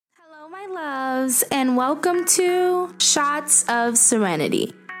loves, and welcome to Shots of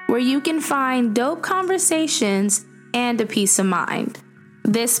Serenity, where you can find dope conversations and a peace of mind.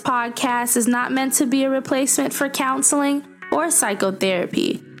 This podcast is not meant to be a replacement for counseling or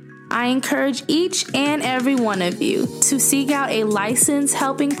psychotherapy. I encourage each and every one of you to seek out a licensed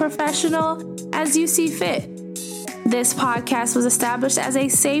helping professional as you see fit. This podcast was established as a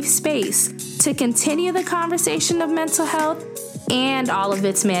safe space to continue the conversation of mental health and all of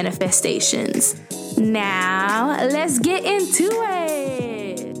its manifestations. Now, let's get into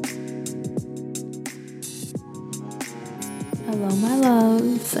it. Hello, my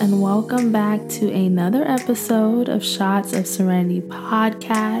loves, and welcome back to another episode of Shots of Serenity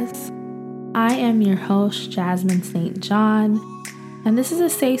podcast. I am your host, Jasmine St. John, and this is a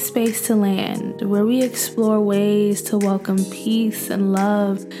safe space to land where we explore ways to welcome peace and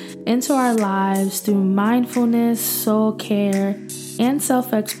love into our lives through mindfulness, soul care, and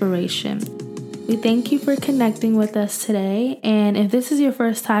self-exploration. We thank you for connecting with us today, and if this is your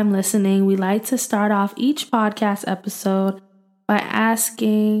first time listening, we like to start off each podcast episode by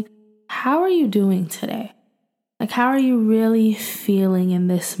asking, how are you doing today? Like, how are you really feeling in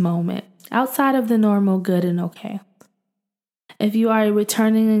this moment, outside of the normal good and okay? If you are a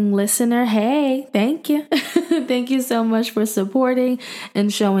returning listener, hey, thank you. Thank you so much for supporting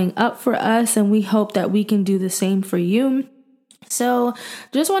and showing up for us, and we hope that we can do the same for you. So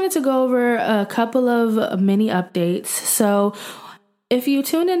just wanted to go over a couple of mini updates. So if you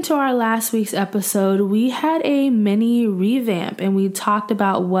tuned into our last week's episode, we had a mini revamp and we talked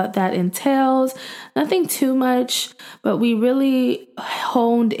about what that entails. Nothing too much, but we really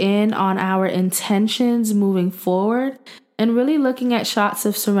honed in on our intentions moving forward and really looking at Shots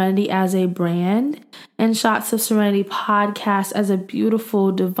of Serenity as a brand and Shots of Serenity podcast as a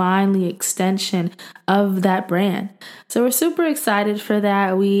beautiful, divinely extension of that brand. So we're super excited for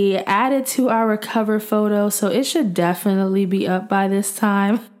that. We added to our cover photo, so it should definitely be up by this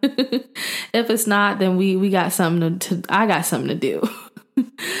time. If it's not, then we got something I got something to do.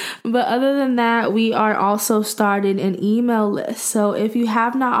 But other than that, we are also starting an email list. So if you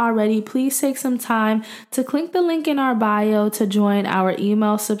have not already, please take some time to click the link in our bio to join our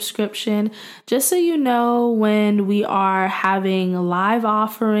email subscription, just so you know when we are having live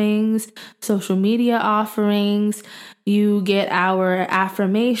offerings, social media offerings. You get our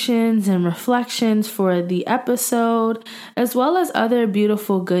affirmations and reflections for the episode, as well as other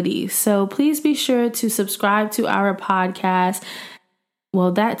beautiful goodies. So please be sure to subscribe to our podcast.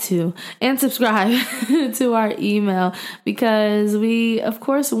 Well, that too. And subscribe to our email because we, of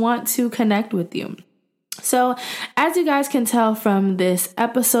course, want to connect with you. So as you guys can tell from this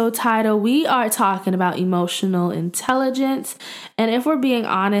episode title, we are talking about emotional intelligence. And if we're being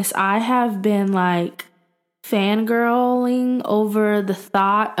honest, I have been fangirling over the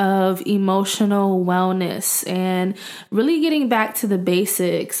thought of emotional wellness and really getting back to the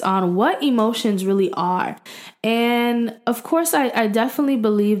basics on what emotions really are. And of course, I definitely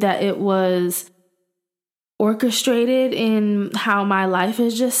believe that it was orchestrated in how my life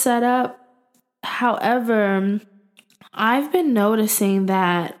is just set up. However, I've been noticing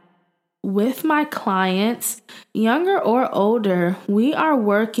that with my clients, younger or older, we are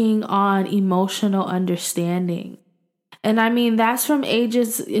working on emotional understanding. And I mean, that's from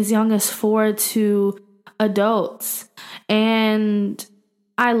ages as young as 4 to adults. And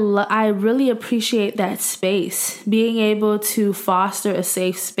I really appreciate that space, being able to foster a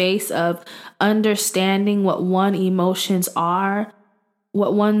safe space of understanding what one's emotions are,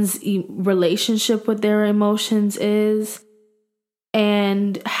 what one's relationship with their emotions is,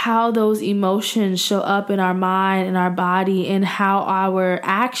 and how those emotions show up in our mind and our body, and how our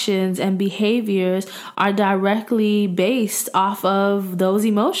actions and behaviors are directly based off of those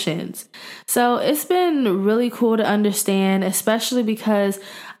emotions. So it's been really cool to understand, especially because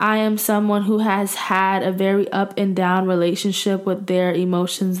I am someone who has had a very up and down relationship with their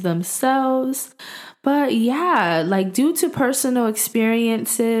emotions themselves. But yeah, due to personal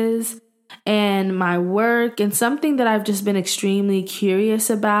experiences and my work and something that I've just been extremely curious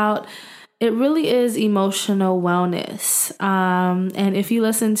about, it really is emotional wellness. And if you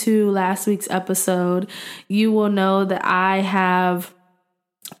listen to last week's episode, you will know that I have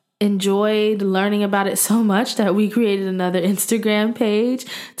enjoyed learning about it so much that we created another Instagram page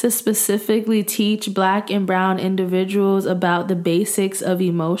to specifically teach Black and Brown individuals about the basics of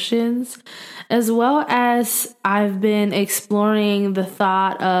emotions, as well as I've been exploring the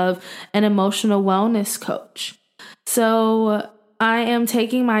thought of an emotional wellness coach. So I am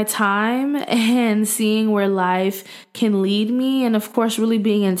taking my time and seeing where life can lead me. And of course, really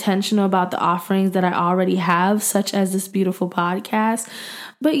being intentional about the offerings that I already have, such as this beautiful podcast.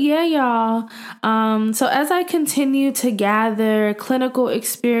 But yeah, y'all. So as I continue to gather clinical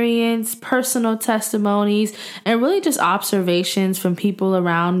experience, personal testimonies, and really just observations from people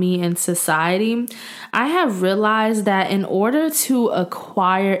around me in society, I have realized that in order to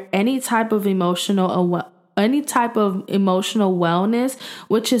acquire any type of emotional wellness,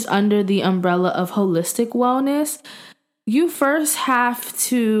 which is under the umbrella of holistic wellness, you first have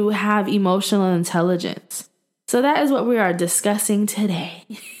to have emotional intelligence. So that is what we are discussing today.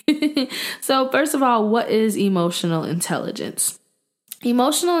 So first of all, what is emotional intelligence?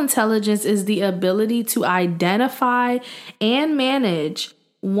 Emotional intelligence is the ability to identify and manage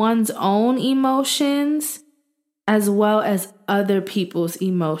one's own emotions as well as other people's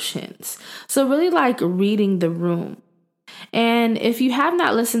emotions. So really like reading the room. And if you have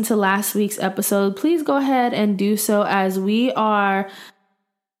not listened to last week's episode, please go ahead and do so, as we are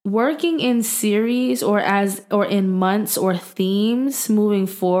working in series or in months or themes moving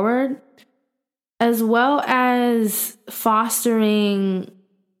forward, as well as fostering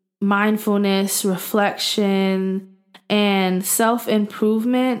mindfulness, reflection, and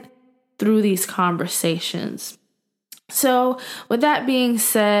self-improvement through these conversations. So with that being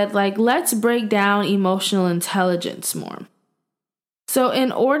said, let's break down emotional intelligence more. So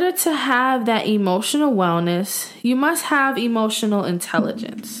in order to have that emotional wellness, you must have emotional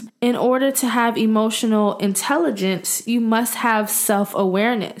intelligence. In order to have emotional intelligence, you must have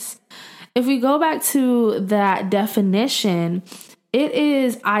self-awareness. If we go back to that definition, it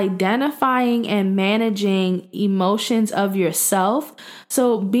is identifying and managing emotions of yourself.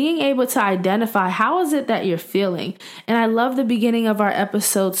 So being able to identify, how is it that you're feeling? And I love the beginning of our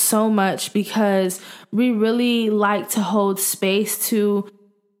episode so much, because we really like to hold space to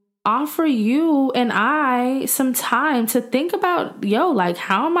offer you and I some time to think about,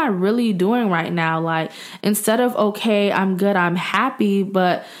 how am I really doing right now? Instead of, okay, I'm good, I'm happy,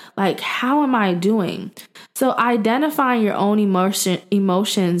 but how am I doing? So identifying your own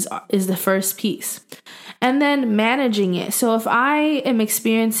emotions is the first piece. And then managing it. So if I am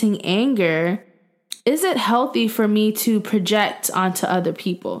experiencing anger, is it healthy for me to project onto other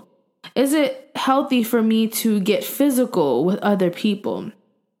people? Is it healthy for me to get physical with other people?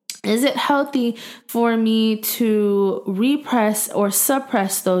 Is it healthy for me to repress or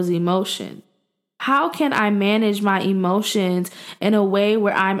suppress those emotions? How can I manage my emotions in a way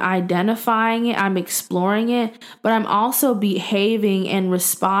where I'm identifying it, I'm exploring it, but I'm also behaving and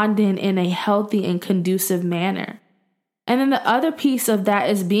responding in a healthy and conducive manner? And then the other piece of that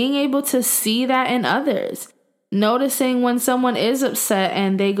is being able to see that in others. Noticing when someone is upset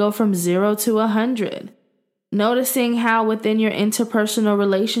and they go from 0 to 100. Noticing how within your interpersonal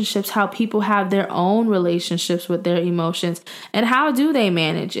relationships, how people have their own relationships with their emotions and how do they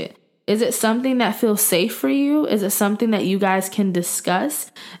manage it? Is it something that feels safe for you? Is it something that you guys can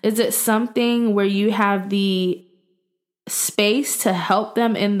discuss? Is it something where you have the space to help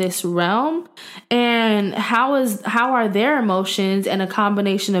them in this realm? And how are their emotions and a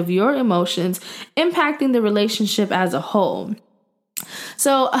combination of your emotions impacting the relationship as a whole?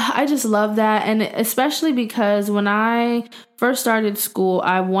 So I just love that. And especially because when I first started school,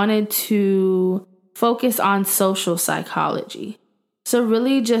 I wanted to focus on social psychology. So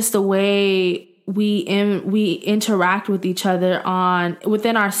really just the way we interact with each other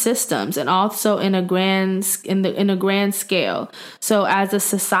within our systems, and also in a grand scale. So as a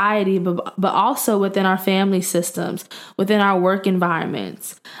society, but also within our family systems, within our work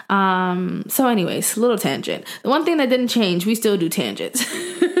environments. So anyways, little tangent. The one thing that didn't change, we still do tangents,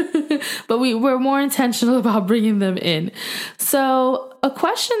 but we're more intentional about bringing them in. So a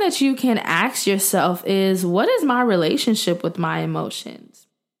question that you can ask yourself is, what is my relationship with my emotions?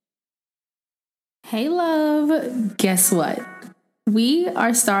 Hey, love, guess what? We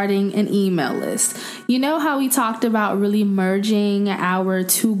are starting an email list. You know how we talked about really merging our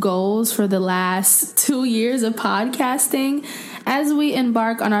 2 goals for the last 2 years of podcasting? As we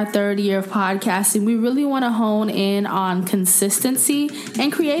embark on our 3rd year of podcasting, we really want to hone in on consistency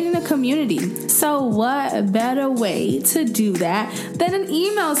and creating a community. So what better way to do that than an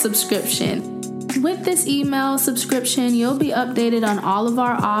email subscription? With this email subscription, you'll be updated on all of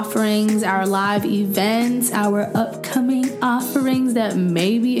our offerings, our live events, our upcoming offerings that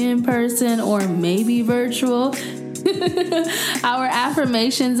may be in person or may be virtual. our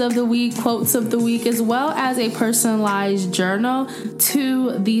affirmations of the week, quotes of the week, as well as a personalized journal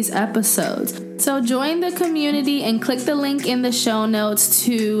to these episodes. So join the community and click the link in the show notes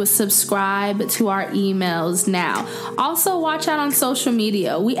to subscribe to our emails now. Also, watch out on social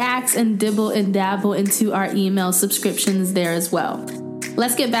media. We axe and dibble and dabble into our email subscriptions there as well.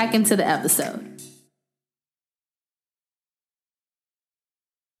 Let's get back into the episode.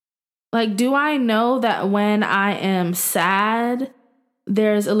 Like, do I know that when I am sad,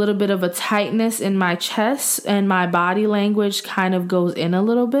 there's a little bit of a tightness in my chest and my body language kind of goes in a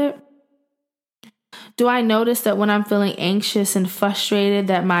little bit? Do I notice that when I'm feeling anxious and frustrated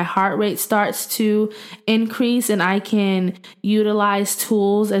that my heart rate starts to increase and I can utilize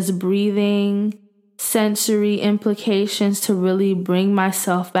tools as breathing, sensory implications to really bring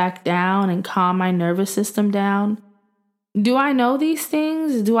myself back down and calm my nervous system down? Do I know these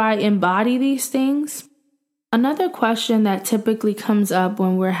things? Do I embody these things? Another question that typically comes up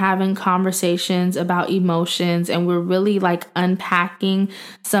when we're having conversations about emotions and we're really like unpacking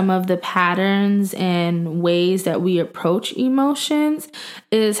some of the patterns and ways that we approach emotions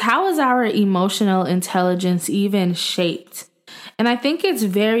is, how is our emotional intelligence even shaped? And I think it's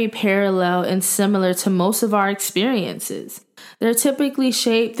very parallel and similar to most of our experiences. They're typically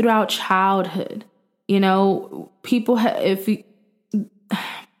shaped throughout childhood. You know,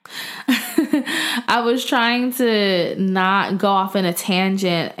 I was trying to not go off in a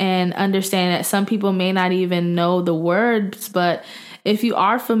tangent and understand that some people may not even know the words, but if you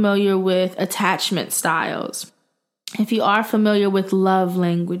are familiar with attachment styles, if you are familiar with love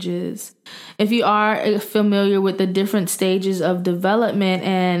languages, if you are familiar with the different stages of development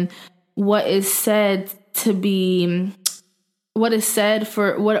and what is said to be, what is said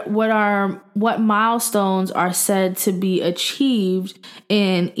for what milestones are said to be achieved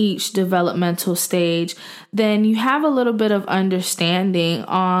in each developmental stage, then you have a little bit of understanding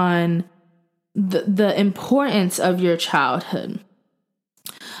on the importance of your childhood.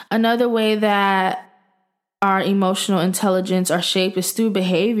 Another way that our emotional intelligence are shaped is through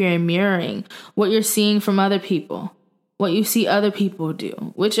behavior and mirroring what you're seeing from other people, what you see other people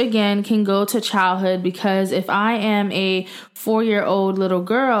do, which again can go to childhood, because if I am a 4-year-old little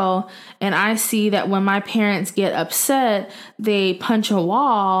girl and I see that when my parents get upset, they punch a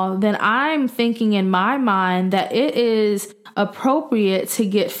wall, then I'm thinking in my mind that it is appropriate to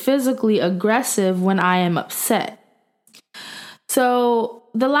get physically aggressive when I am upset. So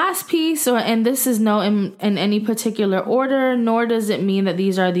the last piece, and this is no in any particular order, nor does it mean that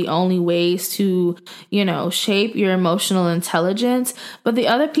these are the only ways to, shape your emotional intelligence. But the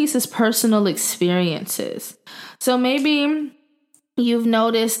other piece is personal experiences. So maybe you've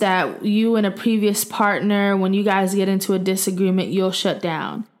noticed that you and a previous partner, when you guys get into a disagreement, you'll shut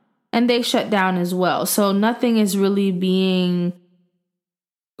down. And they shut down as well. So nothing is really being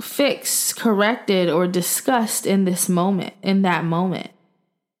fixed, corrected, or discussed in that moment.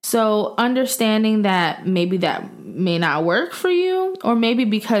 So understanding that maybe that may not work for you, or maybe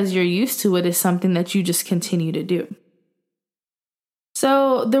because you're used to it, is something that you just continue to do.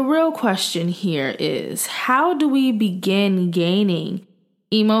 So the real question here is, how do we begin gaining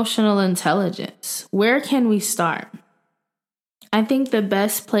emotional intelligence? Where can we start? I think the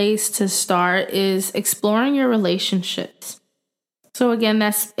best place to start is exploring your relationships. So again,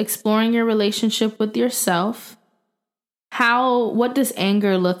 that's exploring your relationship with yourself. What does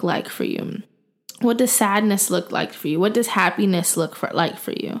anger look like for you? What does sadness look like for you? What does happiness look like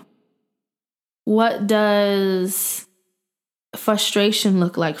for you? What does frustration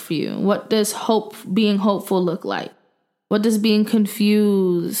look like for you? What does being hopeful look like? What does being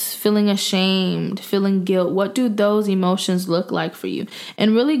confused, feeling ashamed, feeling guilt, what do those emotions look like for you?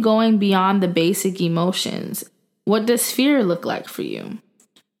 And really going beyond the basic emotions. What does fear look like for you?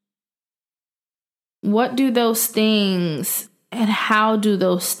 What do those things and how do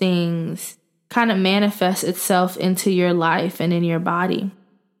those things kind of manifest itself into your life and in your body?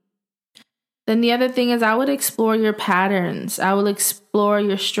 Then the other thing is, I would explore your patterns. I will explore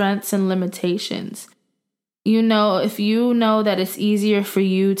your strengths and limitations. If you know that it's easier for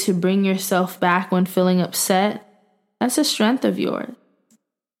you to bring yourself back when feeling upset, that's a strength of yours.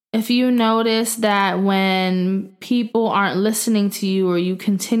 If you notice that when people aren't listening to you, or you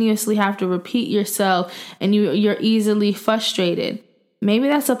continuously have to repeat yourself and you're easily frustrated, maybe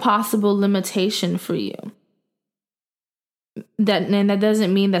that's a possible limitation for you. And that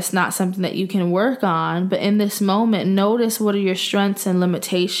doesn't mean that's not something that you can work on, but in this moment, notice what are your strengths and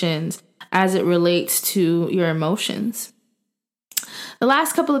limitations as it relates to your emotions. The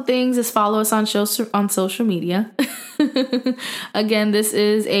last couple of things is follow us on social media. Again, this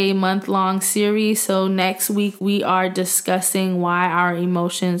is a month-long series. So next week we are discussing why our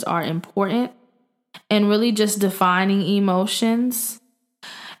emotions are important and really just defining emotions.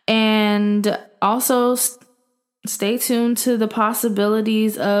 And also stay tuned to the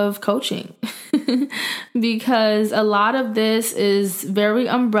possibilities of coaching because a lot of this is very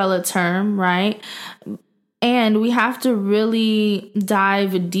umbrella term, right? And we have to really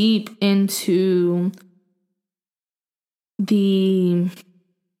dive deep into the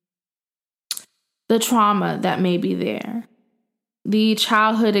trauma that may be there, the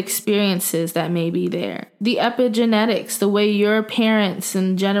childhood experiences that may be there, the epigenetics, the way your parents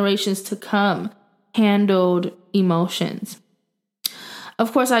and generations to come handled emotions.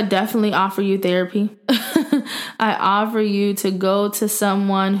 Of course, I definitely offer you therapy. I offer you to go to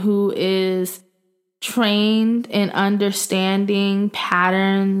someone who is trained in understanding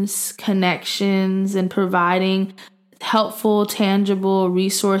patterns, connections, and providing helpful, tangible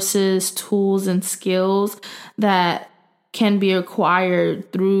resources, tools, and skills that can be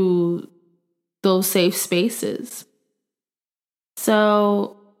acquired through those safe spaces.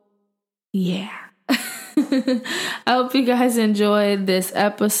 So, yeah. I hope you guys enjoyed this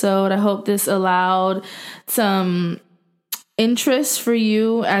episode. I hope this allowed some interest for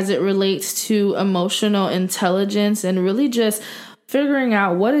you as it relates to emotional intelligence and really just figuring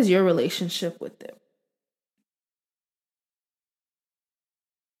out what is your relationship with it.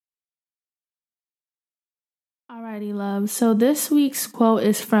 Alrighty, love. So this week's quote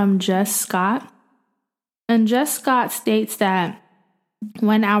is from Jess Scott. And Jess Scott states that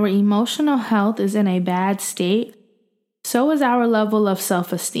when our emotional health is in a bad state, so is our level of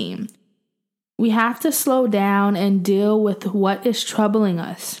self-esteem. We have to slow down and deal with what is troubling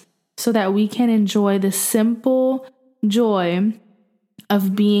us so that we can enjoy the simple joy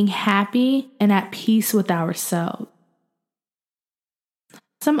of being happy and at peace with ourselves.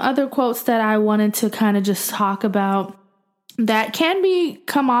 Some other quotes that I wanted to kind of just talk about that can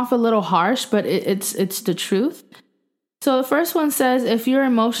come off a little harsh, but it's the truth. So the first one says, if your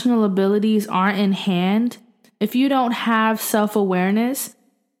emotional abilities aren't in hand, if you don't have self-awareness,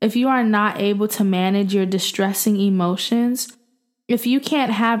 if you are not able to manage your distressing emotions, if you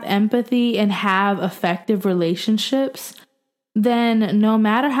can't have empathy and have effective relationships, then no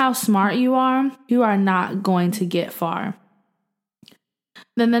matter how smart you are not going to get far.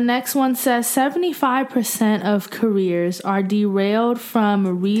 Then the next one says 75% of careers are derailed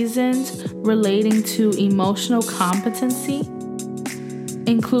from reasons relating to emotional competency,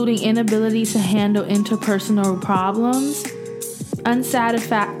 including inability to handle interpersonal problems,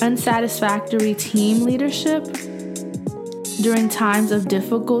 unsatisfactory team leadership during times of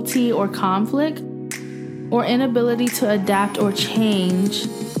difficulty or conflict, or inability to adapt or change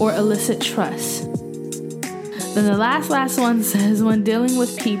or elicit trust. Then the last one says, when dealing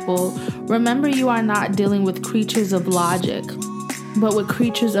with people, remember you are not dealing with creatures of logic, but with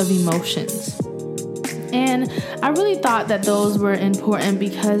creatures of emotions. And I really thought that those were important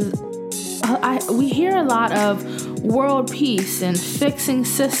because we hear a lot of world peace and fixing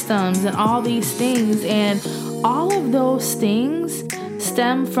systems and all these things, and all of those things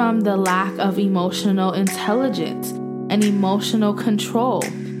stem from the lack of emotional intelligence and emotional control,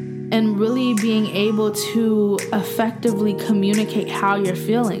 and really being able to effectively communicate how you're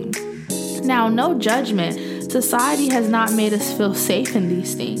feeling. Now, no judgment. Society has not made us feel safe in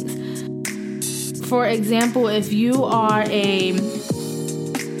these things. For example, if you are a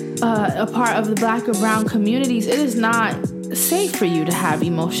part of the Black or brown communities, it is not safe for you to have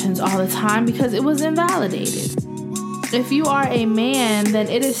emotions all the time because it was invalidated. If you are a man, then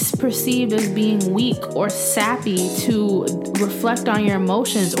it is perceived as being weak or sappy to reflect on your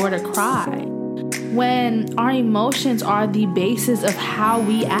emotions or to cry, when our emotions are the basis of how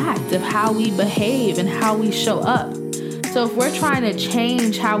we act, of how we behave, and how we show up. So if we're trying to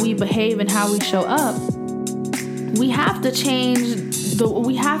change how we behave and how we show up, we have to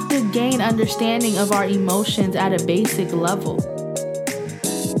we have to gain understanding of our emotions at a basic level.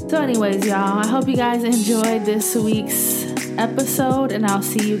 So anyways, y'all, I hope you guys enjoyed this week's episode, and I'll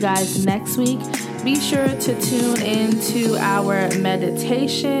see you guys next week. Be sure to tune into our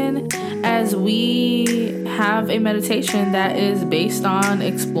meditation, as we have a meditation that is based on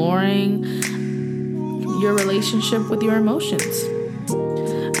exploring your relationship with your emotions.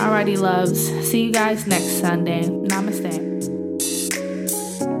 Alrighty, loves. See you guys next Sunday. Namaste.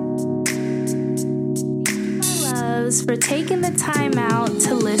 For taking the time out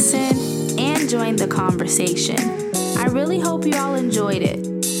to listen and join the conversation. I really hope you all enjoyed it.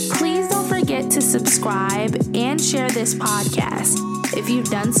 Please don't forget to subscribe and share this podcast. If you've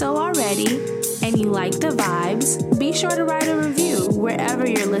done so already and you like the vibes, be sure to write a review wherever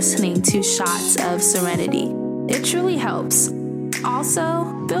you're listening to Shots of Serenity. It truly helps. Also,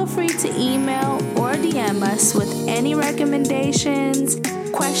 feel free to email or DM us with any recommendations,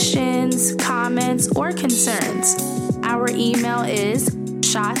 questions, comments, or concerns. Our email is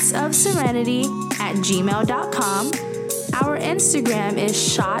shotsofserenity@gmail.com. Our Instagram is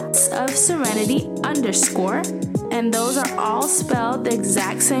shotsofserenity_, and those are all spelled the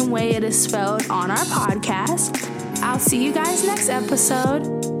exact same way it is spelled on our podcast. I'll see you guys next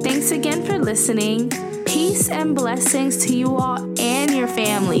episode. Thanks again for listening. Peace and blessings to you all and your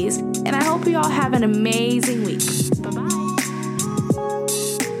families, and I hope you all have an amazing week. Bye-bye.